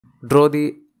Draw the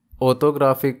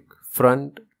orthographic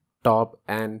front, top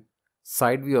and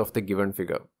side view of the given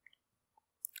figure.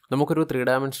 നമുക്കൊരു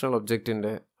 3-dimensional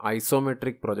ഒബ്ജക്റ്റിൻ്റെ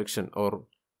isometric projection or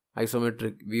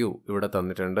isometric view ഇവിടെ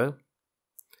തന്നിട്ടുണ്ട്.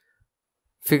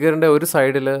 ഫിഗറിൻ്റെ ഒരു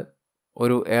സൈഡിൽ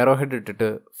ഒരു എയറോ ഹെഡ്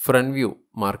ഇട്ടിട്ട് ഫ്രണ്ട് വ്യൂ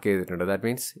മാർക്ക് ചെയ്തിട്ടുണ്ട്. ദാറ്റ്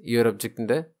മീൻസ് ഈ ഒരു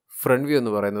ഒബ്ജക്റ്റിൻ്റെ ഫ്രണ്ട് വ്യൂ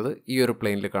എന്ന് പറയുന്നത് ഈ ഒരു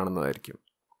പ്ലെയിനിൽ കാണുന്നതായിരിക്കും.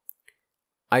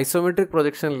 ഐസോമെട്രിക്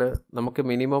പ്രൊജക്ഷനിൽ നമുക്ക്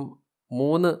മിനിമം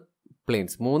 3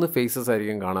 ഫേസസ്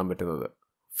ആയിരിക്കും കാണാൻ പറ്റുന്നത്.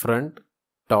 Front,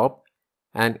 top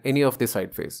and any of the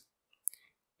side face.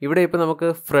 ഇവിടെ ഇപ്പോൾ നമുക്ക്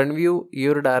ഫ്രണ്ട് വ്യൂ ഈ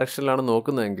ഒരു ഡയറക്ഷനിലാണ്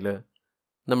നോക്കുന്നതെങ്കിൽ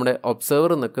നമ്മുടെ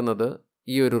ഒബ്സർവർ നിൽക്കുന്നത്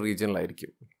ഈ ഒരു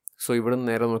റീജിയനിലായിരിക്കും. സോ ഇവിടെ നിന്ന്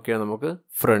നേരെ നോക്കിയാൽ നമുക്ക്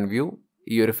ഫ്രണ്ട് വ്യൂ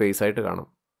ഈ ഒരു ഫേസ് ആയിട്ട് കാണാം.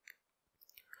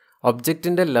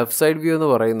 ഒബ്ജക്റ്റിൻ്റെ ലെഫ്റ്റ് സൈഡ് വ്യൂ എന്ന്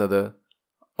പറയുന്നത്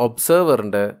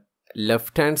ഒബ്സർവറിൻ്റെ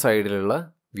ലെഫ്റ്റ് ഹാൻഡ് സൈഡിലുള്ള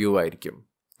വ്യൂ ആയിരിക്കും.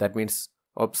 ദാറ്റ് മീൻസ്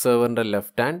ഒബ്സർവറിൻ്റെ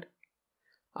ലെഫ്റ്റ് ഹാൻഡ്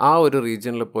ആ ഒരു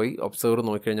റീജിയനിൽ പോയി ഒബ്സർവർ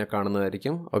നോക്കിക്കഴിഞ്ഞാൽ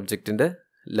കാണുന്നതായിരിക്കും ഒബ്ജക്റ്റിൻ്റെ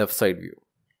left side view.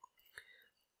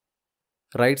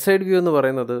 Right side view എന്ന്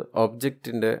പറയുന്നത്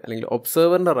ഒബ്ജക്റ്റിൻ്റെ അല്ലെങ്കിൽ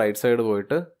ഒബ്സർവറിൻ്റെ റൈറ്റ് സൈഡ്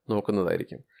പോയിട്ട്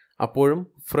നോക്കുന്നതായിരിക്കും. അപ്പോഴും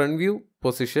ഫ്രണ്ട് വ്യൂ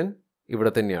പൊസിഷൻ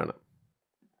ഇവിടെ തന്നെയാണ്.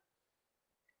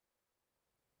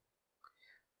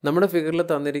 നമ്മുടെ ഫിഗറിൽ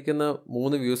തന്നിരിക്കുന്ന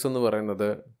 3 വ്യൂസ് എന്ന് പറയുന്നത്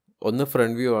ഒന്ന്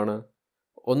ഫ്രണ്ട് വ്യൂ ആണ്,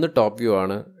 ഒന്ന് ടോപ്പ് വ്യൂ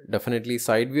ആണ്. ഡെഫിനറ്റ്ലി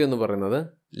സൈഡ് വ്യൂ എന്ന് പറയുന്നത്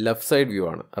ലെഫ്റ്റ് സൈഡ് വ്യൂ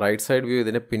ആണ്. റൈറ്റ് സൈഡ് വ്യൂ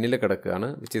ഇതിൻ്റെ പിന്നിൽ കിടക്കുകയാണ്,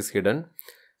 which is hidden.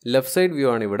 Left side view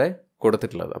ആണ് ഇവിടെ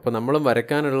കൊടുത്തിട്ടുള്ളത്. അപ്പോൾ നമ്മൾ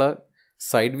വരയ്ക്കാനുള്ള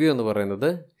സൈഡ് വ്യൂ എന്ന് പറയുന്നത്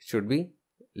should be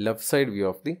left side view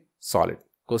of the solid.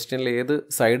 ക്വസ്റ്റ്യനിൽ ഏത്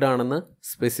സൈഡാണെന്ന്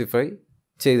സ്പെസിഫൈ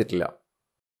ചെയ്തിട്ടില്ല.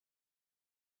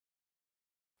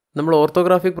 നമ്മൾ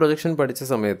ഓർത്തോഗ്രാഫിക് പ്രൊജക്ഷൻ പഠിച്ച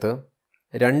സമയത്ത്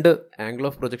 2 ആംഗിൾ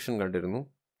ഓഫ് പ്രൊജക്ഷൻ കണ്ടിരുന്നു.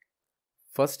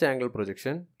 First angle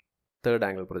projection, third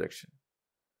angle projection.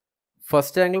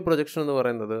 First angle projection എന്ന്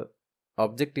പറയുന്നത്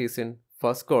object is in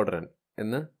first quadrant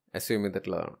എന്ന് അസ്യൂം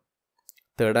ചെയ്തിട്ടുള്ളതാണ്.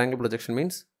 Third angle projection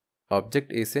means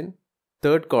object is in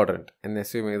third quadrant എന്ന്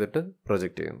അസ്യൂം ചെയ്തിട്ട്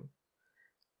പ്രൊജക്റ്റ് ചെയ്യുന്നു.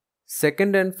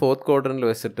 സെക്കൻഡ് ആൻഡ് ഫോർത്ത് ക്വാഡ്രൻറ്റിൽ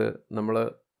വെച്ചിട്ട് നമ്മൾ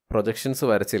പ്രൊജക്ഷൻസ്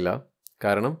വരച്ചില്ല.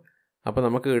 കാരണം അപ്പോൾ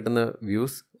നമുക്ക് കിട്ടുന്ന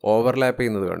വ്യൂസ് ഓവർലാപ്പ്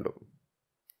ചെയ്യുന്നത് കണ്ടു.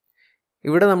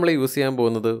 ഇവിടെ നമ്മൾ യൂസ് ചെയ്യാൻ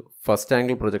പോകുന്നത് ഫസ്റ്റ്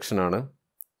ആംഗിൾ പ്രൊജക്ഷനാണ്.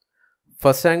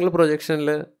 ഫസ്റ്റ് ആംഗിൾ പ്രൊജക്ഷനിൽ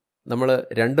നമ്മൾ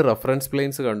 2 റെഫറൻസ്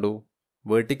പ്ലെയിൻസ് കണ്ടു,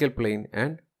 vertical plane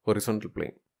and horizontal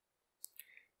plane.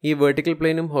 ഈ വെർട്ടിക്കൽ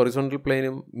പ്ലെയിനും ഹൊറിസോണ്ടൽ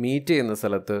പ്ലെയിനും മീറ്റ് ചെയ്യുന്ന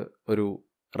സ്ഥലത്ത് ഒരു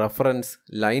റെഫറൻസ്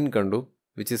ലൈൻ കണ്ടു,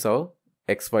 which is our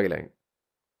XY line.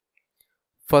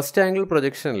 First angle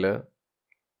പ്രൊജക്ഷനിൽ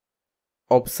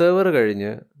observer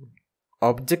കഴിഞ്ഞ്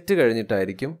object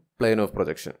കഴിഞ്ഞിട്ടായിരിക്കും plain of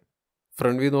projection.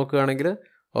 Front view നോക്കുകയാണെങ്കിൽ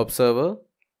observer,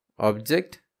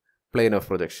 object, plain of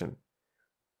projection.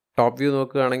 Top view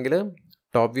നോക്കുകയാണെങ്കിൽ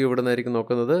ടോപ്പ് വ്യൂ ഇവിടെ നിന്നായിരിക്കും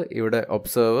നോക്കുന്നത്. ഇവിടെ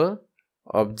observer,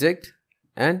 object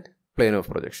and plain of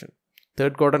projection.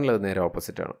 Third ക്വാഡ്രൻറ്റിൽ അത് നേരെ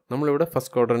ഓപ്പോസിറ്റാണ്. നമ്മളിവിടെ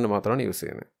ഫസ്റ്റ് ക്വാഡ്രൻറ്റ് മാത്രമാണ് യൂസ്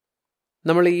ചെയ്യുന്നത്.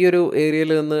 നമ്മൾ ഈ ഒരു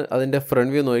ഏരിയയിൽ നിന്ന് അതിൻ്റെ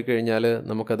ഫ്രണ്ട് വ്യൂ നോക്കിക്കഴിഞ്ഞാൽ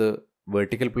നമുക്കത്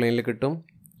വെർട്ടിക്കൽ പ്ലെയിനിൽ കിട്ടും.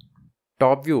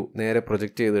 ടോപ്പ് വ്യൂ നേരെ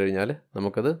പ്രൊജക്റ്റ് ചെയ്ത് കഴിഞ്ഞാൽ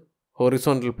നമുക്കത്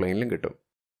ഹൊറിസോണ്ടൽ പ്ലെയിനിലും കിട്ടും.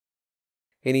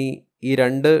 ഇനി ഈ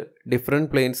 2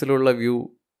 ഡിഫറെൻറ്റ് പ്ലെയിൻസിലുള്ള വ്യൂ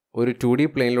ഒരു 2D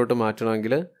പ്ലെയിനിലോട്ട്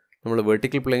മാറ്റണമെങ്കിൽ നമ്മൾ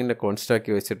വെർട്ടിക്കൽ പ്ലെയിനിനെ കോൺസ്റ്റൻ്റ്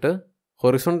ആക്കി വെച്ചിട്ട്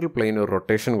ഹൊറിസോണ്ടൽ പ്ലെയിൻ ഒരു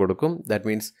റൊട്ടേഷൻ കൊടുക്കും. ദാറ്റ്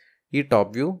മീൻസ് ഈ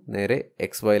ടോപ്പ് വ്യൂ നേരെ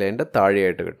XY ലൈനിൻ്റെ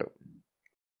താഴെയായിട്ട് കിട്ടും.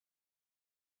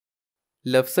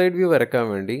 ലെഫ്റ്റ് സൈഡ് വ്യൂ വരയ്ക്കാൻ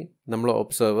വേണ്ടി നമ്മൾ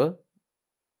ഒബ്സർവർ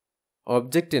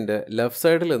ഒബ്ജക്റ്റിൻ്റെ ലെഫ്റ്റ്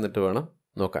സൈഡിൽ നിന്നിട്ട് വേണം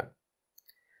നോക്കാൻ.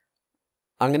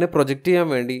 അങ്ങനെ പ്രൊജക്റ്റ് ചെയ്യാൻ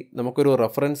വേണ്ടി നമുക്കൊരു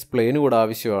റെഫറൻസ് പ്ലെയിൻ കൂടെ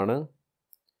ആവശ്യമാണ്.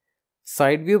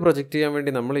 സൈഡ് വ്യൂ പ്രൊജക്റ്റ് ചെയ്യാൻ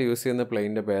വേണ്ടി നമ്മൾ യൂസ് ചെയ്യുന്ന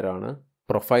പ്ലെയിനിൻ്റെ പേരാണ്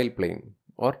profile plane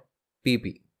or PP.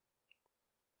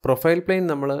 Profile plane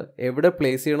നമ്മൾ എവിടെ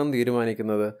പ്ലേസ് ചെയ്യണം എന്ന്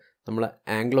തീരുമാനിക്കുന്നത് നമ്മൾ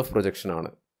ആംഗിൾ ഓഫ് പ്രൊജക്ഷനാണ്.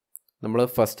 നമ്മൾ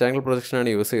ഫസ്റ്റ് ആംഗിൾ പ്രൊജക്ഷനാണ്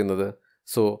യൂസ് ചെയ്യുന്നത്.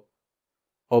 സോ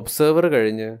ഒബ്സർവർ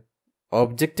കഴിഞ്ഞ്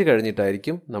ഒബ്ജക്റ്റ്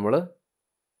കഴിഞ്ഞിട്ടായിരിക്കും നമ്മൾ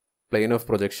പ്ലെയിൻ ഓഫ്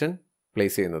പ്രൊജക്ഷൻ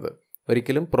പ്ലേസ് ചെയ്യുന്നത്.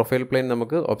 ഒരിക്കലും പ്രൊഫൈൽ പ്ലെയിൻ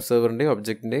നമുക്ക് ഒബ്സർവറിൻ്റെയും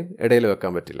ഒബ്ജക്റ്റിൻ്റെയും ഇടയിൽ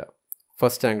വെക്കാൻ പറ്റില്ല,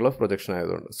 ഫസ്റ്റ് ആംഗിൾ ഓഫ് പ്രൊജക്ഷൻ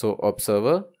ആയതുകൊണ്ട്. So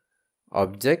observer,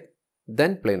 object,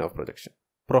 then plain of projection.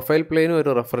 Profile പ്ലെയിനും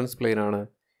ഒരു റെഫറൻസ് പ്ലെയിനാണ്.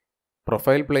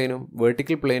 പ്രൊഫൈൽ പ്ലെയിനും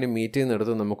വെർട്ടിക്കൽ പ്ലെയിനും മീറ്റ്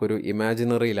ചെയ്യുന്നിടത്ത് നമുക്കൊരു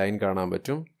ഇമാജിനറി ലൈൻ കാണാൻ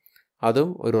പറ്റും. അതും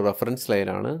ഒരു റെഫറൻസ്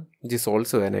ലൈനാണ്, which is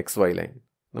also an XY line.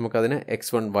 നമുക്കതിനെ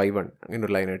X1, Y1 അങ്ങനെ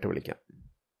ഒരു ലൈനായിട്ട് വിളിക്കാം.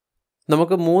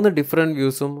 നമുക്ക് 3 ഡിഫറെൻറ്റ്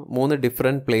വ്യൂസും 3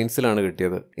 ഡിഫറെൻറ്റ് പ്ലെയിൻസിലാണ്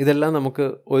കിട്ടിയത്. ഇതെല്ലാം നമുക്ക്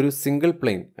ഒരു സിംഗിൾ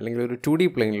പ്ലെയിൻ അല്ലെങ്കിൽ ഒരു 2D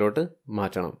പ്ലെയിനിലോട്ട്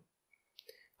മാറ്റണം.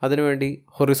 അതിനുവേണ്ടി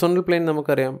ഹൊറിസോണ്ടൽ പ്ലെയിൻ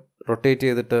നമുക്കറിയാം, റൊട്ടേറ്റ്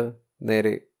ചെയ്തിട്ട്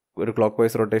നേരെ ഒരു ക്ലോക്ക്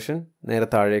വൈസ് റൊട്ടേഷൻ നേരെ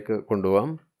താഴേക്ക്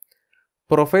കൊണ്ടുപോകാം.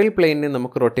 പ്രൊഫൈൽ പ്ലെയിനിനെ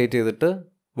നമുക്ക് റൊട്ടേറ്റ് ചെയ്തിട്ട്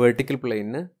വെർട്ടിക്കൽ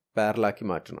പ്ലെയിനിന് പാരലാക്കി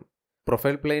മാറ്റണം.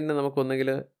 പ്രൊഫൈൽ പ്ലെയിനിനെ നമുക്കൊന്നെങ്കിൽ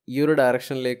ഈ ഒരു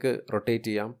ഡയറക്ഷനിലേക്ക് റൊട്ടേറ്റ്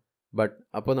ചെയ്യാം, ബട്ട്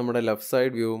അപ്പോൾ നമ്മുടെ ലെഫ്റ്റ്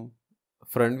സൈഡ് വ്യൂവും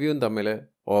ഫ്രണ്ട് വ്യൂവും തമ്മിൽ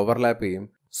ഓവർലാപ്പ് ചെയ്യും.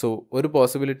 സോ ഒരു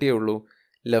പോസിബിലിറ്റിയേ ഉള്ളൂ,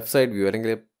 ലെഫ്റ്റ് സൈഡ് വ്യൂ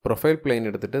അല്ലെങ്കിൽ പ്രൊഫൈൽ പ്ലെയിൻ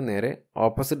എടുത്തിട്ട് നേരെ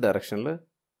ഓപ്പോസിറ്റ് ഡയറക്ഷനിൽ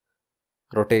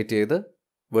റൊട്ടേറ്റ് ചെയ്ത്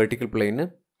വെർട്ടിക്കൽ പ്ലെയിന്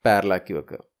പാരലാക്കി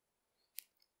വെക്കുക.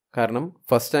 കാരണം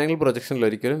ഫസ്റ്റ് ആംഗിൾ പ്രൊജക്ഷനിൽ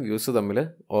ഒരിക്കലും വ്യൂസ് തമ്മിൽ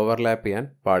ഓവർലാപ്പ് ചെയ്യാൻ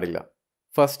പാടില്ല.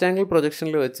 ഫസ്റ്റ് ആംഗിൾ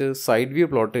പ്രൊജക്ഷനിൽ വെച്ച് സൈഡ് വ്യൂ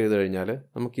പ്ലോട്ട് ചെയ്ത് കഴിഞ്ഞാൽ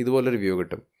നമുക്ക് ഇതുപോലൊരു വ്യൂ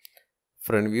കിട്ടും.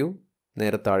 ഫ്രണ്ട് വ്യൂ,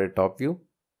 നേരെ താഴെ top view,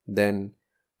 then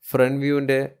front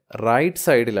വ്യൂവിൻ്റെ right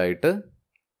സൈഡിലായിട്ട്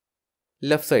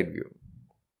ലെഫ്റ്റ് സൈഡ് വ്യൂ.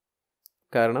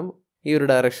 കാരണം ഈ ഒരു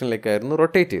ഡയറക്ഷനിലേക്കായിരുന്നു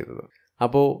റൊട്ടേറ്റ് ചെയ്തത്.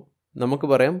 അപ്പോൾ നമുക്ക്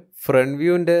പറയാം ഫ്രണ്ട്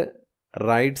വ്യൂവിൻ്റെ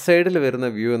റൈറ്റ് സൈഡിൽ വരുന്ന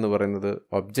വ്യൂ എന്ന് പറയുന്നത്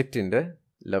ഒബ്ജക്റ്റിൻ്റെ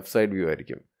ലെഫ്റ്റ് സൈഡ് വ്യൂ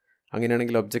ആയിരിക്കും.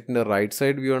 അങ്ങനെയാണെങ്കിൽ ഒബ്ജക്റ്റിൻ്റെ റൈറ്റ്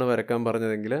സൈഡ് വ്യൂ ആണ് വരക്കാൻ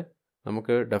പറഞ്ഞതെങ്കിൽ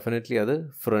നമുക്ക് ഡെഫിനറ്റ്ലി അത്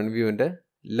ഫ്രണ്ട് വ്യൂവിൻ്റെ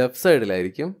ലെഫ്റ്റ്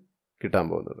സൈഡിലായിരിക്കും കിട്ടാൻ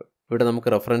പോകുന്നത്. ഇവിടെ നമുക്ക്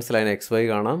റെഫറൻസ് ലൈൻ XY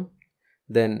കാണാം.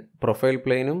 ദെൻ പ്രൊഫൈൽ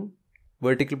പ്ലെയിനും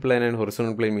vertical plane and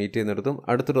horizontal plane meet ചെയ്യുന്നിടത്തും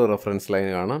അടുത്തൊരു റെഫറൻസ് ലൈൻ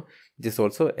കാണാം, which is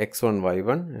also X1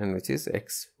 Y1 and which is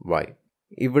XY.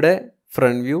 ഇവിടെ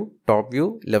front view, top view,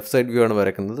 left side view ആണ്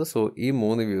വരക്കുന്നത്. സോ ഈ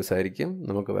 3 വ്യൂസ് ആയിരിക്കും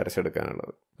നമുക്ക്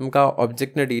വരച്ചെടുക്കാനുള്ളത്. നമുക്ക് ആ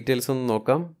ഒബ്ജക്റ്റിൻ്റെ ഡീറ്റെയിൽസ് ഒന്ന്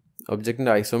നോക്കാം.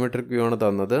 ഒബ്ജക്റ്റിൻ്റെ ഐസോമെട്രിക് വ്യൂ ആണ്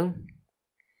തന്നത്.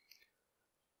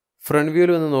 ഫ്രണ്ട്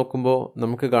വ്യൂവിൽ വന്ന് നോക്കുമ്പോൾ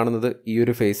നമുക്ക് കാണുന്നത് ഈ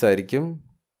ഒരു ഫേസ് ആയിരിക്കും.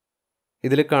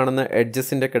 ഇതിൽ കാണുന്ന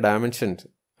എഡ്ജസിൻ്റെ ഒക്കെ ഡയമെൻഷൻസ്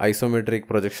ഐസോമെട്രിക്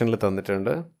പ്രൊജക്ഷനിൽ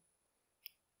തന്നിട്ടുണ്ട്.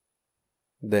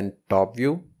 ദെൻ ടോപ്പ്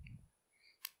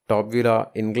വ്യൂവിൽ ആ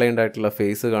ഇൻക്ലൈൻഡ് ആയിട്ടുള്ള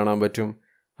ഫേസ് കാണാൻ പറ്റും.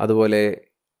 അതുപോലെ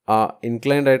ആ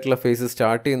ഇൻക്ലൈൻഡ് ആയിട്ടുള്ള ഫേസ്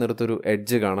സ്റ്റാർട്ട് ചെയ്യുന്നിടത്തൊരു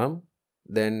എഡ്ജ് കാണാം.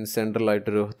 Then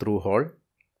സെൻട്രലായിട്ടൊരു through whole.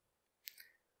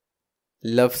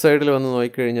 ലെഫ്റ്റ് സൈഡിൽ വന്ന്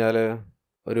നോക്കിക്കഴിഞ്ഞാൽ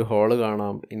ഒരു ഹോള്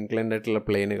കാണാം, ഇൻക്ലൈൻഡ് ആയിട്ടുള്ള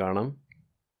പ്ലെയിന് കാണാം.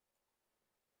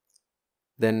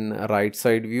 Then right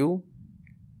side view,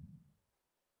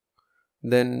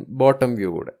 then bottom view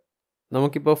കൂടെ.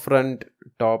 നമുക്കിപ്പോൾ front,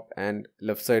 top and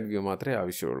left side view മാത്രമേ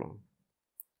ആവശ്യമുള്ളൂ.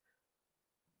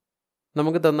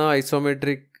 നമുക്ക് തന്ന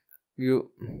ഐസോമെട്രിക് വ്യൂ,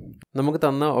 നമുക്ക്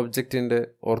തന്ന ഒബ്ജക്റ്റിൻ്റെ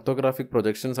ഓർത്തോഗ്രാഫിക്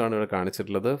പ്രൊജക്ഷൻസ് ആണ് ഇവിടെ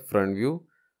കാണിച്ചിട്ടുള്ളത്. Front view,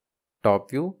 top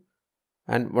view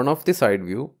and one of the side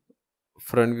view.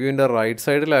 Front വ്യൂവിൻ്റെ right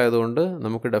സൈഡിലായതുകൊണ്ട്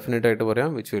നമുക്ക് ഡെഫിനറ്റ് ആയിട്ട് പറയാം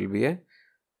which will be A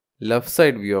left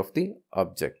side view of the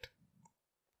object.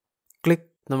 Click.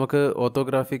 നമുക്ക്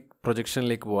ഓർത്തോഗ്രാഫിക്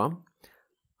പ്രൊജക്ഷനിലേക്ക് പോവാം.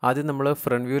 ആദ്യം നമ്മൾ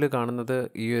ഫ്രണ്ട് വ്യൂവിൽ കാണുന്നത്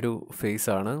ഈ ഒരു ഫേസ്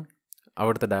ആണ്.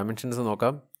 അവിടുത്തെ ഡയമെൻഷൻസ്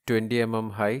നോക്കാം. 20 mm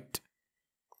height,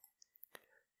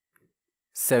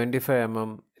 75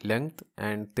 mm length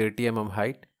and 30 mm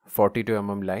height, 42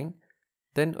 mm line,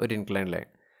 then ഒരു ഇൻക്ലൈൻ ലൈൻ.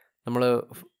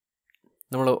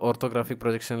 നമ്മൾ ഓർത്തോഗ്രാഫിക്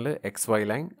പ്രൊജക്ഷനിൽ XY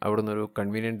ലൈൻ, അവിടെ നിന്നൊരു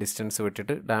കൺവീനിയൻറ്റ് ഡിസ്റ്റൻസ്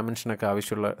വിട്ടിട്ട് ഡയമെൻഷനൊക്കെ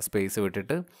ആവശ്യമുള്ള സ്പേസ്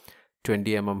വിട്ടിട്ട്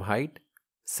 20 mm height,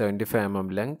 75 mm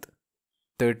length,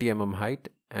 30 mm height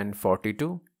and 42,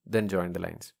 then join the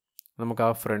lines. നമുക്ക് ആ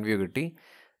ഫ്രണ്ട് വ്യൂ കിട്ടി.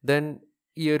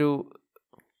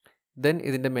 ദെൻ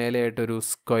ഇതിൻ്റെ മേലെയായിട്ടൊരു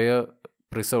സ്ക്വയർ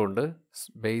പ്രിസം ഉണ്ട്.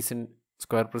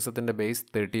 സ്ക്വയർ പ്രിസത്തിൻ്റെ ബേസ്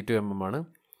 32 mm ആണ്.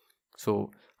 സോ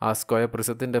ആ സ്ക്വയർ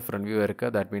പ്രിസത്തിൻ്റെ ഫ്രണ്ട് വ്യൂ വരക്കുക.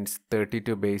 That means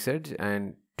 32 base edge and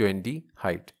 20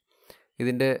 height.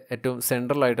 ഇതിൻ്റെ ഏറ്റവും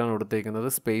സെൻട്രലായിട്ടാണ് കൊടുത്തേക്കുന്നത്.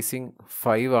 സ്പേസിങ്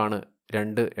 5 ആണ്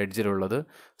 2 എഡ്ജിലുള്ളത്.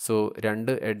 സോ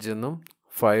 2 എഡ്ജിൽ നിന്നും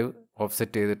 5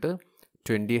 ഓഫ്സെറ്റ് ചെയ്തിട്ട്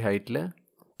 20 ഹൈറ്റിൽ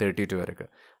 32 വരക്കുക.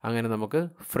 അങ്ങനെ നമുക്ക്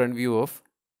front view of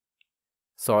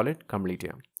solid complete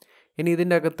ചെയ്യാം. ഇനി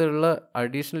ഇതിൻ്റെ അകത്തുള്ള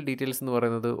അഡീഷണൽ ഡീറ്റെയിൽസ് എന്ന്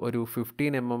പറയുന്നത് ഒരു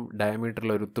 15 mm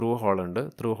ഡയമീറ്ററിലുള്ള ഒരു ത്രൂ ഹോൾ ഉണ്ട്.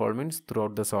 Through whole means through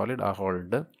out the solid ആ ഹോൾ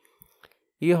ഉണ്ട്.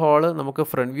 ഈ ഹോള് നമുക്ക്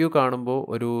ഫ്രണ്ട് വ്യൂ കാണുമ്പോൾ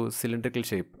ഒരു സിലിണ്ടറിക്കൽ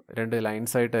ഷേപ്പ്, 2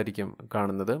 ലൈൻസ് ആയിട്ടായിരിക്കും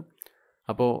കാണുന്നത്.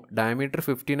 അപ്പോൾ ഡയമീറ്റർ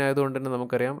 15 ആയതുകൊണ്ട് തന്നെ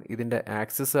നമുക്കറിയാം ഇതിൻ്റെ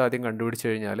ആക്സിസ് ആദ്യം കണ്ടുപിടിച്ച്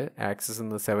കഴിഞ്ഞാൽ ആക്സിസ്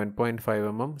നിന്ന് 7.5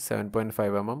 mm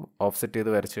 7.5 mm ഓഫ്സെറ്റ്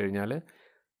ചെയ്ത് വരച്ച് കഴിഞ്ഞാൽ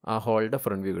ആ ഹോളിൻ്റെ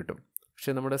ഫ്രണ്ട് വ്യൂ കിട്ടും.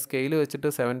 പക്ഷേ നമ്മുടെ സ്കെയിൽ വെച്ചിട്ട്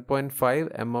 7.5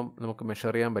 mm നമുക്ക്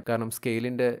മെഷർ ചെയ്യാൻ പറ്റും. കാരണം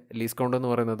സ്കെയിലിൻ്റെ ലീസ്റ്റ് കൗണ്ട് എന്ന്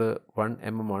പറയുന്നത് 1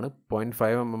 mm ആണ്.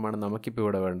 0.5 mm ആണ് നമുക്കിപ്പോൾ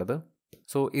ഇവിടെ വേണ്ടത്.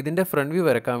 സോ ഇതിൻ്റെ ഫ്രണ്ട് വ്യൂ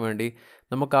വരക്കാൻ വേണ്ടി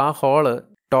നമുക്ക് ആ ഹോള്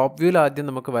ടോപ്പ് വ്യൂവിൽ ആദ്യം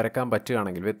നമുക്ക് വരക്കാൻ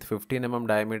പറ്റുകയാണെങ്കിൽ, വിത്ത് 15 mm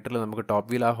ഡയമീറ്ററിൽ നമുക്ക് ടോപ്പ്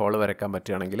വ്യൂവിൽ ആ ഹോൾ വരക്കാൻ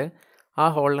പറ്റുകയാണെങ്കിൽ ആ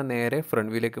ഹോളിനെ നേരെ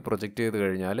ഫ്രണ്ട് വ്യൂയിലേക്ക് പ്രൊജക്റ്റ് ചെയ്ത്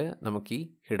കഴിഞ്ഞാൽ നമുക്ക് ഈ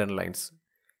ഹിഡൻ ലൈൻസ്,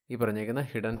 ഈ പറഞ്ഞേക്കുന്ന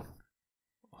ഹിഡൻ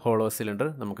ഹോളോ സിലിണ്ടർ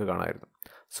നമുക്ക് കാണാമായിരുന്നു.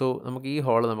 സോ നമുക്ക് ഈ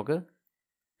ഹോൾ നമുക്ക്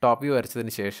ടോപ്പ് വ്യൂ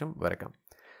വരച്ചതിന് ശേഷം വരക്കാം.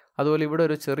 അതുപോലെ ഇവിടെ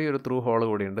ഒരു ചെറിയൊരു ത്രൂ ഹോൾ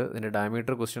കൂടിയുണ്ട്. ഇതിൻ്റെ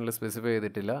ഡയമീറ്റർ ക്വസ്റ്റ്യനിൽ സ്പെസിഫൈ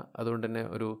ചെയ്തിട്ടില്ല. അതുകൊണ്ട് തന്നെ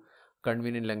ഒരു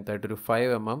കൺവീനിയൻറ്റ് ലെങ്ത് ആയിട്ടൊരു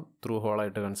 5 mm ത്രൂ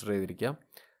ഹോളായിട്ട് കൺസിഡർ ചെയ്തിരിക്കാം.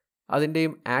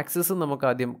 അതിൻ്റെയും ആക്സിസ് നമുക്ക്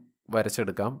ആദ്യം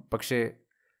വരച്ചെടുക്കാം. പക്ഷേ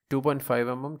 2.5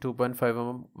 mm 2.5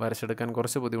 mm വരച്ചെടുക്കാൻ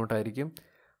കുറച്ച് ബുദ്ധിമുട്ടായിരിക്കും.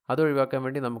 അത് ഒഴിവാക്കാൻ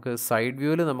വേണ്ടി നമുക്ക് സൈഡ്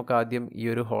വ്യൂവിൽ നമുക്ക് ആദ്യം ഈ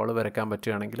ഒരു ഹോൾ വരക്കാൻ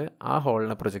പറ്റുകയാണെങ്കിൽ ആ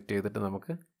ഹോളിനെ പ്രൊജക്റ്റ് ചെയ്തിട്ട്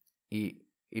നമുക്ക് ഈ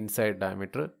ഇൻസൈഡ്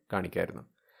ഡയമീറ്റർ കാണിക്കാമായിരുന്നു.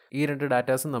 ഈ 2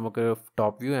 ഡാറ്റാസും നമുക്ക്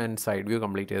top view and side view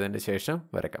complete ചെയ്തതിന് ശേഷം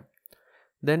വരക്കാം.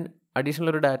 ദെൻ അഡീഷണൽ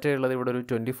ഒരു ഡാറ്റ ഉള്ളത് ഇവിടെ ഒരു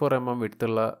 24 mm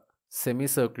വിഡ്ത്തുള്ള സെമി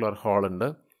സർക്കുലർ ഹോൾ ഉണ്ട്.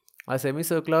 ആ സെമി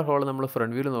സർക്കുലർ ഹോൾ നമ്മൾ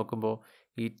ഫ്രണ്ട് വ്യൂവിൽ നോക്കുമ്പോൾ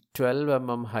ഈ 12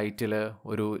 mm ഹൈറ്റിൽ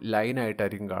ഒരു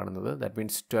ലൈനായിട്ടായിരിക്കും കാണുന്നത്. ദാറ്റ്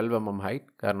മീൻസ് 12 mm ഹൈറ്റ്,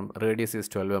 കാരണം റേഡിയസ്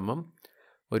ഈസ് 12 mm.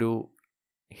 ഒരു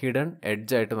ഹിഡൻ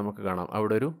എഡ്ജായിട്ട് നമുക്ക് കാണാം.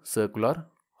 അവിടെ ഒരു സർക്കുലർ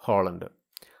ഹോൾ ഉണ്ട്.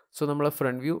 സോ നമ്മൾ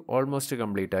ഫ്രണ്ട് വ്യൂ ഓൾമോസ്റ്റ്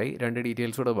കംപ്ലീറ്റ് ആയി. 2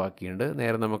 ഡീറ്റെയിൽസ് കൂടെ ബാക്കിയുണ്ട്.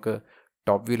 നേരെ നമുക്ക്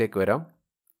ടോപ്പ് വ്യൂയിലേക്ക് വരാം.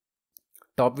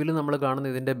 ടോപ്പ് വ്യൂവിൽ നമ്മൾ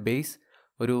കാണുന്ന ഇതിൻ്റെ ബേസ്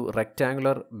ഒരു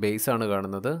റെക്റ്റാങ്കുലർ ബേസ് ആണ്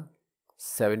കാണുന്നത്.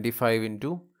 75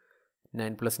 into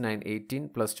 9 + 9 18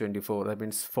 + 24 that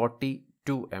means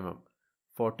 42 mm.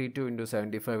 42 into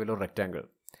 75 rectangle.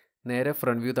 നേരെ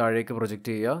ഫ്രണ്ട് വ്യൂ താഴേക്ക്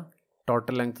പ്രൊജക്റ്റ് ചെയ്യുക.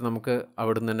 ടോട്ടൽ ലെങ്ത് നമുക്ക്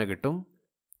അവിടെ നിന്ന് തന്നെ കിട്ടും.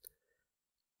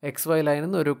 XY ലൈനിൽ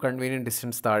നിന്ന് ഒരു കൺവീനിയൻറ്റ്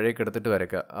ഡിസ്റ്റൻസ് താഴേക്ക് എടുത്തിട്ട്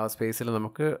വരയ്ക്കുക. ആ സ്പേസിൽ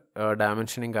നമുക്ക്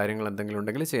ഡയമെൻഷനിങ് കാര്യങ്ങൾ എന്തെങ്കിലും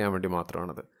ഉണ്ടെങ്കിൽ ചെയ്യാൻ വേണ്ടി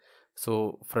മാത്രമാണത്. സോ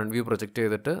ഫ്രണ്ട് വ്യൂ പ്രൊജക്റ്റ്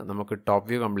ചെയ്തിട്ട് നമുക്ക് ടോപ്പ്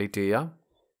വ്യൂ കംപ്ലീറ്റ് ചെയ്യാം.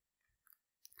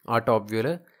 ആ ടോപ്പ് വ്യൂവിൽ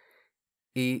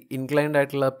ഈ ഇൻക്ലൈൻഡ്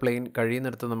ആയിട്ടുള്ള പ്ലെയിൻ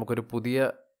കഴിയുന്നിടത്ത് നമുക്കൊരു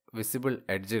പുതിയ വിസിബിൾ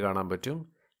എഡ്ജ് കാണാൻ പറ്റും.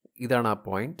 ഇതാണ് ആ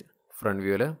പോയിൻറ്റ് ഫ്രണ്ട്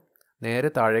വ്യൂവിൽ. നേരെ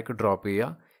താഴേക്ക് ഡ്രോപ്പ്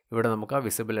ചെയ്യുക. ഇവിടെ നമുക്ക് ആ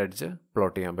വിസിബിൾ എഡ്ജ്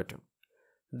പ്ലോട്ട് ചെയ്യാൻ പറ്റും.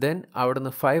 ദെൻ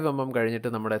അവിടുന്ന് 5 mm കഴിഞ്ഞിട്ട്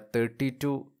നമ്മുടെ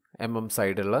 32 mm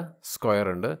സൈഡുള്ള സ്ക്വയർ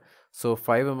ഉണ്ട്. സോ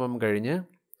 5 mm കഴിഞ്ഞ്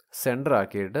സെൻറ്റർ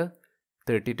ആക്കിയിട്ട്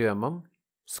 32 mm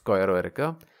സ്ക്വയർ വരയ്ക്കുക.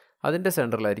 അതിൻ്റെ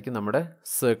സെൻറ്ററിലായിരിക്കും നമ്മുടെ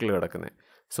സർക്കിൾ കിടക്കുന്നത്.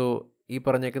 സോ ഈ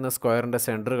പറഞ്ഞേക്കുന്ന സ്ക്വയറിൻ്റെ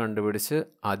സെൻറ്റർ കണ്ടുപിടിച്ച്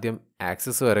ആദ്യം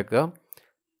ആക്സിസ് വരയ്ക്കുക.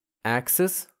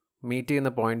 ആക്സിസ് മീറ്റ് ചെയ്യുന്ന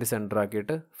പോയിൻ്റ് സെൻറ്റർ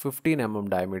ആക്കിയിട്ട് 15 mm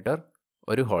ഡയമീറ്റർ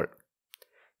ഒരു ഹോൾ.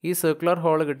 ഈ സർക്കുലർ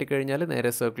ഹോൾ കിട്ടിക്കഴിഞ്ഞാൽ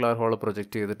നേരെ സർക്കുലർ ഹോൾ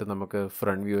പ്രൊജക്റ്റ് ചെയ്തിട്ട് നമുക്ക്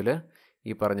ഫ്രണ്ട് വ്യൂവിൽ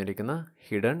ഈ പറഞ്ഞിരിക്കുന്ന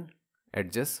ഹിഡൻ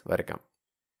എഡ്ജസ് വരയ്ക്കാം.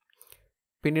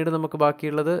 പിന്നീട് നമുക്ക്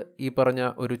ബാക്കിയുള്ളത് ഈ പറഞ്ഞ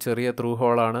ഒരു ചെറിയ ത്രൂ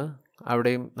ഹോളാണ്.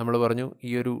 അവിടെയും നമ്മൾ പറഞ്ഞു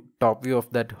ഈ ഒരു top view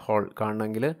of that hole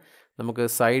കാണണമെങ്കിൽ നമുക്ക്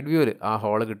സൈഡ് വ്യൂവിൽ ആ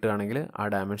ഹോൾ കിട്ടുകയാണെങ്കിൽ ആ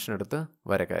ഡയമെൻഷൻ എടുത്ത്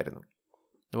വരയ്ക്കാമായിരുന്നു.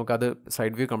 നമുക്കത്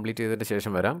സൈഡ് വ്യൂ കംപ്ലീറ്റ് ചെയ്തതിന്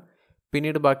ശേഷം വരാം.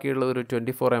 പിന്നീട് ബാക്കിയുള്ളത് ഒരു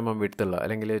 24 mm വിഡ്ത്തുള്ള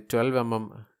അല്ലെങ്കിൽ 12 mm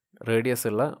റേഡിയസ്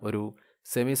ഉള്ള ഒരു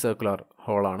സെമി സർക്കുലർ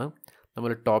ഹോളാണ്.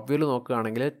 നമ്മൾ ടോപ്പ് വ്യൂവിൽ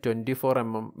നോക്കുകയാണെങ്കിൽ 24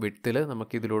 mm വിഡ്ത്തിൽ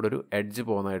നമുക്ക് ഇതിലൂടെ ഒരു എഡ്ജ്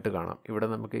പോകുന്നതായിട്ട് കാണാം.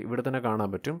 ഇവിടെ തന്നെ കാണാൻ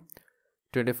പറ്റും.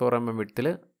 24 mm വിഡ്ത്തിൽ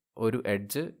ഒരു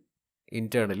എഡ്ജ്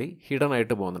ഇൻറ്റേർണലി ഹിഡൻ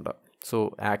ആയിട്ട് പോകുന്നുണ്ട്. സോ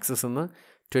ആക്സിസ് നിന്ന്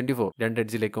 24 രണ്ട്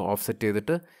എഡ്ജിലേക്കും ഓഫ്സെറ്റ്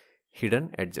ചെയ്തിട്ട് ഹിഡൻ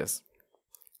എഡ്ജസ്.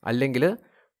 അല്ലെങ്കിൽ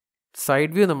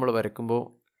സൈഡ് വ്യൂ നമ്മൾ വരയ്ക്കുമ്പോൾ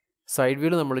സൈഡ്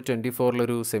വ്യൂവിൽ നമ്മൾ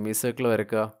 24 സെമി സർക്കിൾ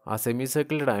വരയ്ക്കുക. ആ സെമി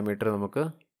സർക്കിളിൻ്റെ ഡയമീറ്റർ നമുക്ക്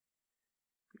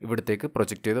ഇവിടത്തേക്ക്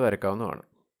പ്രൊജക്റ്റ് ചെയ്ത് വരയ്ക്കാവുന്നതാണ്.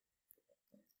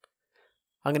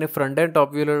 അങ്ങനെ front and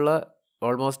top വ്യൂവിലുള്ള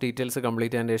almost details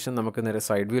complete ആയതിന് ശേഷം നമുക്ക് നേരെ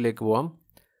സൈഡ് വ്യൂയിലേക്ക് പോവാം.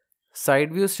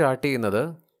 സൈഡ് വ്യൂ സ്റ്റാർട്ട് ചെയ്യുന്നത്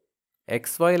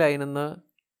XY ലൈനിൽ നിന്ന്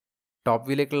ടോപ്പ്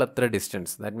വ്യൂയിലേക്കുള്ള എത്ര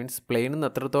ഡിസ്റ്റൻസ്, ദാറ്റ് മീൻസ് പ്ലെയിനിൽ നിന്ന്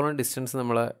എത്രത്തോളം ഡിസ്റ്റൻസ്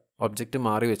നമ്മൾ ഒബ്ജക്റ്റ്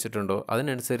മാറി വെച്ചിട്ടുണ്ടോ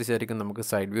അതിനനുസരിച്ചായിരിക്കും നമുക്ക്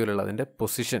സൈഡ് വ്യൂയിലുള്ള അതിൻ്റെ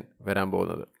പൊസിഷൻ വരാൻ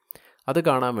പോകുന്നത്. അത്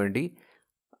കാണാൻ വേണ്ടി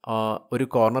ഒരു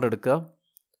കോർണർ എടുക്കുക.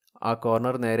 ആ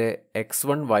കോർണർ നേരെ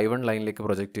X1 Y1 ലൈനിലേക്ക്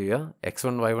പ്രൊജക്റ്റ് ചെയ്യുക.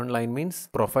 X1 Y1 line means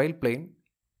profile plane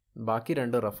ബാക്കി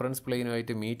 2 റെഫറൻസ്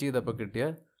പ്ലെയിനുമായിട്ട് മീറ്റ് ചെയ്തപ്പോൾ കിട്ടിയ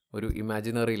ഒരു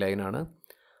ഇമാജിനറി ലൈനാണ്.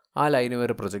 ആ ലൈന്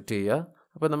വരെ പ്രൊജക്റ്റ് ചെയ്യുക.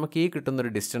 അപ്പോൾ നമുക്ക് ഈ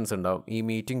കിട്ടുന്നൊരു ഡിസ്റ്റൻസ് ഉണ്ടാവും. ഈ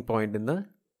മീറ്റിംഗ് പോയിന്റിൽ നിന്ന്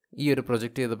ഈ ഒരു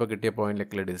പ്രൊജക്റ്റ് ചെയ്തപ്പോൾ കിട്ടിയ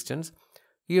പോയിന്റിലേക്കുള്ള ഡിസ്റ്റൻസ്.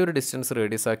 ഈ ഒരു ഡിസ്റ്റൻസ്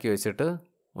റേഡിയസ് ആക്കി വെച്ചിട്ട്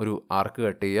ഒരു ആർക്ക്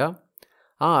കട്ട് ചെയ്യുക.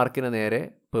 ആ ആർക്കിനെ നേരെ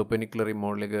പെർപെൻഡിക്കുലറി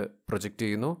മോഡിലേക്ക് പ്രൊജക്റ്റ്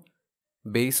ചെയ്യുന്നു.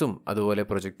 ബേസും അതുപോലെ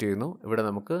പ്രൊജക്റ്റ് ചെയ്യുന്നു. ഇവിടെ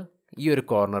നമുക്ക് ഈ ഒരു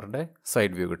കോർണറിൻ്റെ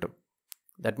സൈഡ് വ്യൂ കിട്ടും.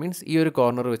 ദാറ്റ് മീൻസ് ഈ ഒരു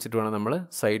കോർണർ വെച്ചിട്ട് വേണം നമ്മൾ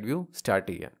സൈഡ് വ്യൂ സ്റ്റാർട്ട്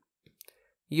ചെയ്യാൻ.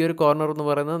 ഈ ഒരു കോർണർ എന്ന്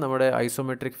പറയുന്നത് നമ്മുടെ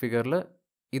ഐസോമെട്രിക് ഫിഗറിൽ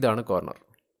ഇതാണ് കോർണർ.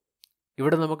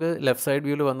 ഇവിടെ നമുക്ക് ലെഫ്റ്റ് സൈഡ്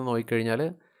വ്യൂവിൽ വന്ന് നോക്കിക്കഴിഞ്ഞാൽ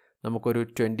നമുക്കൊരു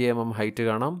 20 mm ഹൈറ്റ്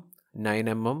കാണാം,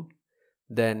 9 mm,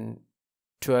 then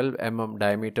 12 mm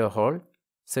diameter whole,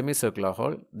 semi circular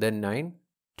whole, then 9,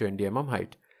 20 mm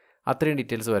height. അത്രയും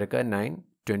ഡീറ്റെയിൽസ് വരയ്ക്കുക. 9,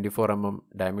 24 mm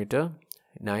diameter,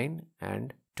 9 and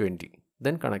 20.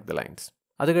 Then connect the lines.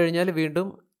 അത് കഴിഞ്ഞാൽ വീണ്ടും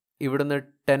ഇവിടുന്ന്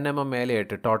 10 mm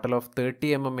മേലെയായിട്ട് ടോട്ടൽ ഓഫ് 30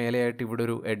 mm മേലെയായിട്ട് ഇവിടെ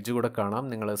ഒരു എഡ്ജ് കൂടെ കാണാം.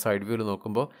 നിങ്ങൾ സൈഡ് വ്യൂവിൽ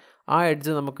നോക്കുമ്പോൾ ആ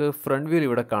എഡ്ജ് നമുക്ക് ഫ്രണ്ട് വ്യൂവിൽ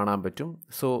ഇവിടെ കാണാൻ പറ്റും.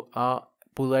 സോ ആ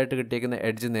പുതുതായിട്ട് കിട്ടിയേക്കുന്ന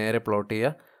എഡ്ജ് നേരെ പ്ലോട്ട്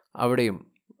ചെയ്യുക. അവിടെയും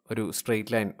ഒരു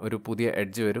സ്ട്രെയിറ്റ് ലൈൻ, ഒരു പുതിയ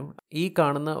എഡ്ജ് വരും. ഈ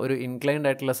കാണുന്ന ഒരു ഇൻക്ലൈൻഡ്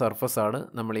ആയിട്ടുള്ള സർഫസ് ആണ്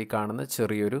നമ്മൾ ഈ കാണുന്ന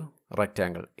ചെറിയൊരു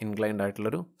റെക്റ്റാങ്കിൾ, ഇൻക്ലൈൻഡ്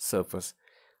ആയിട്ടുള്ളൊരു സർഫസ്.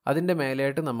 അതിൻ്റെ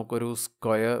മേലെയായിട്ട് നമുക്കൊരു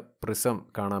സ്ക്വയർ പ്രിസം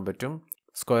കാണാൻ പറ്റും.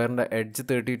 സ്ക്വയറിൻ്റെ എഡ്ജ്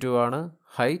 32 ആണ്,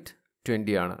 ഹൈറ്റ്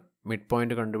 20 ആണ്. മിഡ്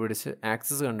പോയിൻ്റ് കണ്ടുപിടിച്ച്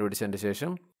ആക്സിസ് കണ്ടുപിടിച്ചതിൻ്റെ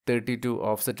ശേഷം 32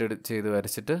 ഓഫ്സെറ്റ് ചെയ്ത്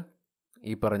വരച്ചിട്ട്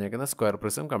ഈ പറഞ്ഞേക്കുന്ന സ്ക്വയർ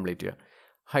പ്രിസം കംപ്ലീറ്റ് ചെയ്യുക.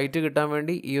 ഹൈറ്റ് കിട്ടാൻ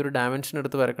വേണ്ടി ഈ ഒരു ഡയമെൻഷൻ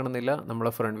എടുത്ത് വരക്കണമെന്നില്ല.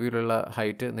 നമ്മളെ ഫ്രണ്ട് വ്യൂവിലുള്ള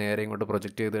ഹൈറ്റ് നേരെ ഇങ്ങോട്ട്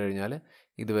പ്രൊജക്റ്റ് ചെയ്ത് കഴിഞ്ഞാൽ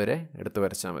ഇതുവരെ എടുത്ത്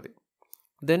വരച്ചാൽ മതി.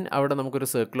 ദെൻ അവിടെ നമുക്കൊരു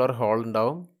സർക്കുലർ ഹോൾ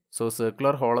ഉണ്ടാവും. സോ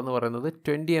സർക്കുലർ ഹോൾ എന്ന് പറയുന്നത്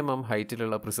 20 mm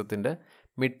ഹൈറ്റിലുള്ള പ്രിസത്തിൻ്റെ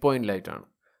mid പോയിൻറ്റിലായിട്ടാണ്.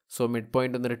 So mid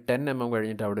point എന്നൊരു 10 mm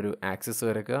കഴിഞ്ഞിട്ട് അവിടെ ഒരു ആക്സിസ്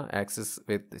വരയ്ക്കുക. ആക്സിസ്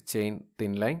വിത്ത് ചെയിൻ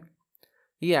തിൻ ലൈൻ.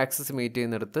 ഈ ആക്സിസ് മീറ്റ്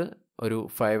ചെയ്യുന്നിടത്ത് ഒരു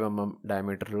 5 mm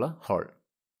ഡയമീറ്ററുള്ള ഹോൾ.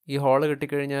 ഈ ഹോൾ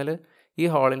കിട്ടിക്കഴിഞ്ഞാൽ ഈ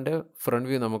ഹോളിൻ്റെ ഫ്രണ്ട്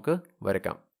വ്യൂ നമുക്ക്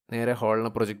വരയ്ക്കാം. നേരെ ഹോളിനെ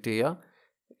പ്രൊജക്റ്റ് ചെയ്യുക.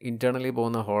 ഇൻറ്റേർണലി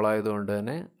പോകുന്ന ഹോളായതുകൊണ്ട്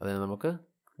തന്നെ അതിനെ നമുക്ക്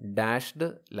ഡാഷ്ഡ്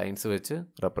ലൈൻസ് വെച്ച്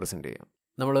റെപ്രസെൻറ്റ് ചെയ്യാം.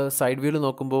 നമ്മൾ സൈഡ് വ്യൂവിൽ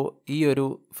നോക്കുമ്പോൾ ഈ ഒരു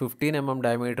 15 mm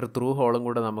ഡയമീറ്റർ ത്രൂ ഹോളും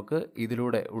കൂടെ നമുക്ക്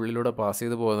ഇതിലൂടെ ഉള്ളിലൂടെ പാസ്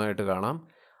ചെയ്ത് പോകുന്നതായിട്ട് കാണാം.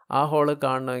 ആ ഹോള്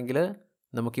കാണണമെങ്കിൽ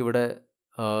നമുക്കിവിടെ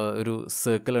ഒരു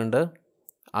സർക്കിൾ ഉണ്ട്.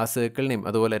 ആ സർക്കിളിനെയും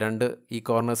അതുപോലെ രണ്ട് ഈ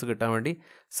കോർണേഴ്സ് കിട്ടാൻ വേണ്ടി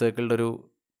സർക്കിളിൻ്റെ ഒരു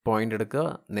പോയിൻ്റ് എടുക്കുക,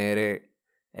 നേരെ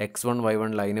x1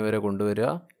 y1 ലൈന് വരെ കൊണ്ടുവരിക.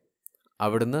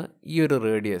 അവിടുന്ന് ഈ ഒരു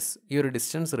റേഡിയസ്, ഈ ഒരു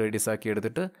ഡിസ്റ്റൻസ് റേഡിയസ് ആക്കി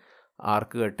എടുത്തിട്ട്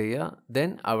ആർക്ക് കട്ട് ചെയ്യുക. ദെൻ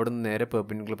അവിടുന്ന് നേരെ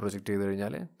പെർപെൻഡിക്കുലർ പ്രൊജക്റ്റ് ചെയ്ത്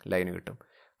കഴിഞ്ഞാൽ ലൈന് കിട്ടും.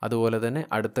 അതുപോലെ തന്നെ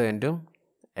അടുത്ത എൻഡും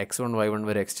x1 y1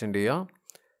 വരെ എക്സ്റ്റെൻഡ് ചെയ്യുക.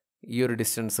 ഈ ഒരു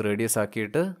ഡിസ്റ്റൻസ് റേഡിയസ്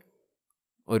ആക്കിയിട്ട്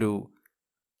ഒരു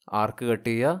ആർക്ക് കട്ട്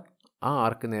ചെയ്യുക. ആ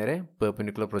ആർക്ക് നേരെ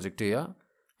പെർപെൻഡിക്കുലർ പ്രൊജക്റ്റ് ചെയ്യുക.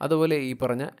 അതുപോലെ ഈ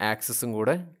പറഞ്ഞ ആക്സിസും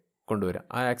കൂടെ കൊണ്ടുവരാം.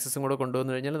 ആ ആക്സിസും കൂടെ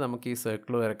കൊണ്ടുവന്നു കഴിഞ്ഞാൽ നമുക്ക് ഈ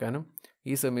സർക്കിൾ വരയ്ക്കാനും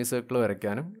ഈ സെമി സർക്കിൾ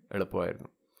വരയ്ക്കാനും എളുപ്പമായിരുന്നു.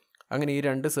 അങ്ങനെ ഈ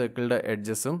രണ്ട് സർക്കിളിൻ്റെ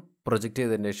എഡ്ജസും പ്രൊജക്റ്റ്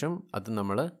ചെയ്തതിന് ശേഷം അത്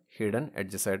നമ്മൾ ഹിഡൻ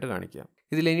എഡ്ജസ് ആയിട്ട് കാണിക്കുക.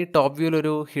 ഇതിലിനി ടോപ്പ്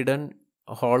വ്യൂവിലൊരു ഹിഡൻ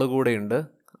ഹോള് കൂടെയുണ്ട്.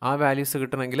 ആ വാല്യൂസ്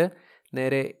കിട്ടണമെങ്കിൽ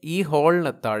നേരെ ഈ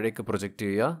ഹോളിനെ താഴേക്ക് പ്രൊജക്റ്റ്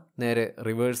ചെയ്യുക. നേരെ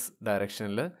റിവേഴ്സ്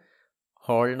ഡയറക്ഷനിൽ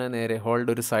ഹോളിനെ നേരെ,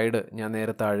 ഹോളിൻ്റെ ഒരു സൈഡ് ഞാൻ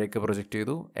നേരെ താഴേക്ക് പ്രൊജക്റ്റ്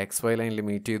ചെയ്തു, XY ലൈനിൽ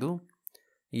മീറ്റ് ചെയ്തു.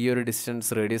 ഈ ഒരു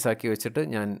ഡിസ്റ്റൻസ് റേഡിയസ് ആക്കി വെച്ചിട്ട്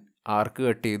ഞാൻ ആർക്ക്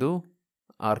കട്ട് ചെയ്തു.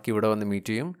 ആർക്ക് ഇവിടെ വന്ന്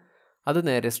മീറ്റ് ചെയ്യും. അത്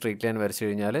നേരെ സ്ട്രെയിറ്റ് ലൈൻ വരച്ചു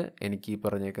കഴിഞ്ഞാൽ എനിക്ക് ഈ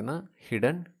പറഞ്ഞേക്കുന്ന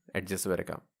ഹിഡൻ എഡ്ജസ്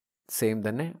വരയ്ക്കാം. സെയിം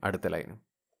തന്നെ അടുത്ത ലൈനും.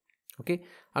 ഓക്കെ,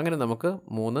 അങ്ങനെ നമുക്ക്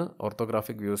 3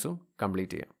 ഓർത്തോഗ്രാഫിക് വ്യൂസും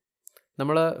കംപ്ലീറ്റ് ചെയ്യാം.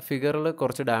 നമ്മൾ ഫിഗറിൽ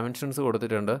കുറച്ച് ഡയമെൻഷൻസ്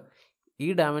കൊടുത്തിട്ടുണ്ട്. ഈ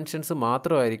ഡയമെൻഷൻസ്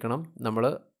മാത്രമായിരിക്കണം നമ്മൾ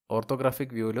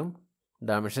ഓർത്തോഗ്രാഫിക് വ്യൂവിലും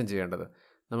ഡയമെൻഷൻ ചെയ്യേണ്ടത്.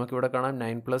 നമുക്കിവിടെ കാണാം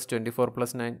 9 + 24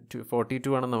 + 9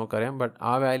 42 ആണെന്ന് നമുക്കറിയാം. ബട്ട്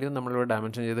ആ വാല്യൂ നമ്മളിവിടെ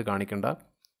ഡയമെൻഷൻ ചെയ്ത് കാണിക്കണ്ട.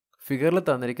 ഫിഗറിൽ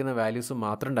തന്നിരിക്കുന്ന വാല്യൂസ്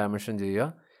മാത്രം ഡയമെൻഷൻ ചെയ്യുക.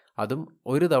 അതും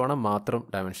ഒരു തവണ മാത്രം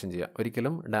ഡയമെൻഷൻ ചെയ്യുക.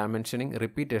 ഒരിക്കലും ഡയമെൻഷനിങ്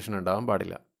റിപ്പീറ്റേഷൻ ഉണ്ടാകാൻ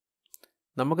പാടില്ല.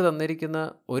 നമുക്ക് തന്നിരിക്കുന്ന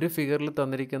ഒരു ഫിഗറിൽ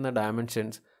തന്നിരിക്കുന്ന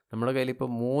ഡയമെൻഷൻസ് നമ്മുടെ കയ്യിൽ ഇപ്പോൾ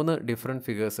 3 ഡിഫറെൻറ്റ്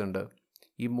ഫിഗേഴ്സ് ഉണ്ട്.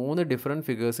 ഈ 3 ഡിഫറെൻറ്റ്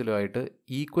ഫിഗേഴ്സിലുമായിട്ട്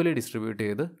ഈക്വലി ഡിസ്ട്രിബ്യൂട്ട്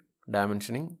ചെയ്ത്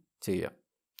ഡയമെൻഷനിങ് ചെയ്യുക.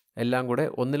 എല്ലാം കൂടെ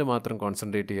ഒന്നിൽ മാത്രം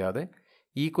കോൺസെൻട്രേറ്റ് ചെയ്യാതെ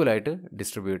ഈക്വലായിട്ട്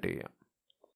ഡിസ്ട്രിബ്യൂട്ട് ചെയ്യുക.